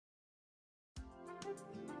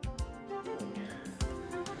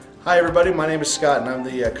Hi everybody, my name is Scott and I'm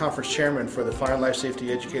the conference chairman for the Fire and Life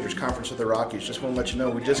Safety Educators Conference of the Rockies. Just want to let you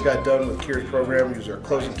know we just got done with Keir's program. He was our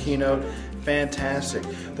closing keynote. Fantastic.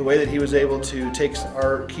 The way that he was able to take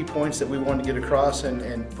our key points that we wanted to get across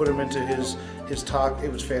and put them into his talk,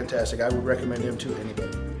 it was fantastic. I would recommend him to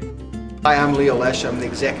anybody. Hi, I'm Leo Lesh. I'm the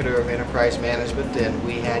Executive of Enterprise Management, and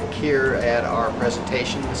we had Keir at our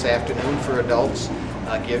presentation this afternoon for adults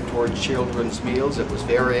geared towards children's meals. It was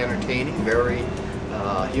very entertaining, very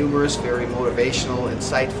humorous, very motivational,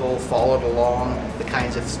 insightful, followed along the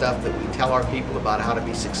kinds of stuff that we tell our people about how to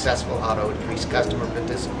be successful, how to increase customer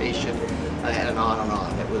participation, and on and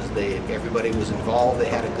on. Everybody was involved, they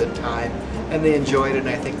had a good time, and they enjoyed it, and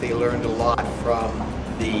I think they learned a lot from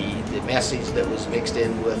the message that was mixed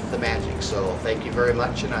in with the magic. So thank you very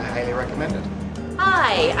much, and I highly recommend it.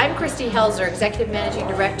 Hi, I'm Christy Helzer, Executive Managing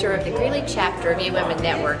Director of the Greeley Chapter of eWomen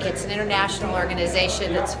Network. It's an international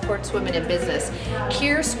organization that supports women in business.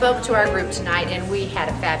 Keir spoke to our group tonight and we had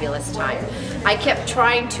a fabulous time. I kept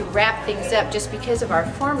trying to wrap things up just because of our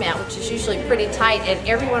format, which is usually pretty tight, and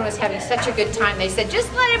everyone was having such a good time. They said,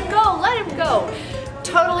 just let him go, let him go.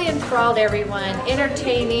 Totally enthralled everyone,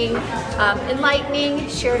 entertaining, enlightening,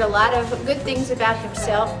 shared a lot of good things about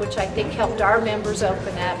himself, which I think helped our members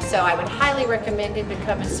open up. So I would highly recommend him to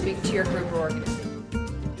come and speak to your group or organization.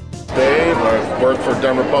 Dave, I've worked for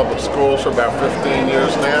Denver Public Schools for about 15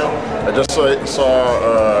 years now. I just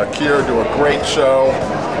saw Keir do a great show,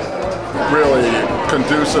 really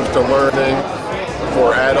conducive to learning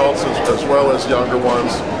for adults as well as younger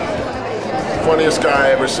ones. Funniest guy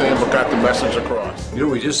I ever seen, but got the message across. You know,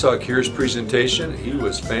 we just saw Keir's presentation. He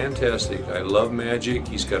was fantastic. I love magic.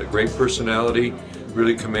 He's got a great personality,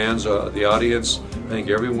 really commands the audience. I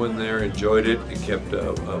think everyone there enjoyed it and kept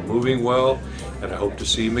moving well, and I hope to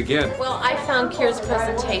see him again. Well, I found Keir's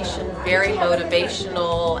presentation very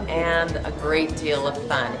motivational and a great deal of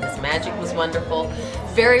fun. His magic was wonderful,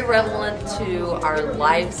 very relevant to our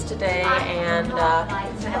lives today, and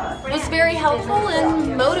was very helpful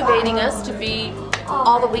in motivating us to be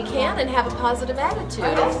all that we can and have a positive attitude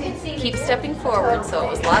and keep stepping forward. So it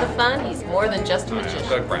was a lot of fun. He's more than just a magician.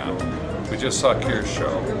 Doug Brown. We just saw Keir's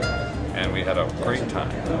show and we had a great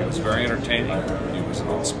time. It was very entertaining. He was an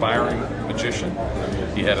inspiring magician.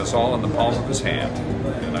 He had us all in the palm of his hand,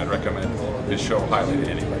 and I'd recommend his show highly to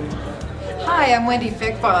anybody. Hi, I'm Wendy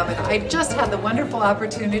Fickbaum, and I just had the wonderful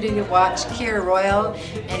opportunity to watch Keir Royal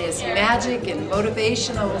and his magic and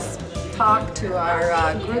motivational talk to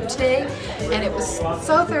our group today, and it was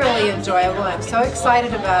so thoroughly enjoyable. I'm so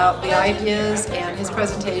excited about the ideas and his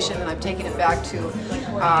presentation, and I'm taking it back to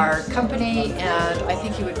our company, and I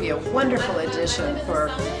think he would be a wonderful addition for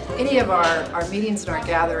any of our meetings and our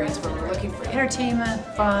gatherings where we're looking for entertainment,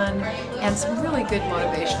 fun, and some really good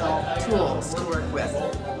motivational tools to work with.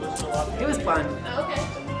 It was fun.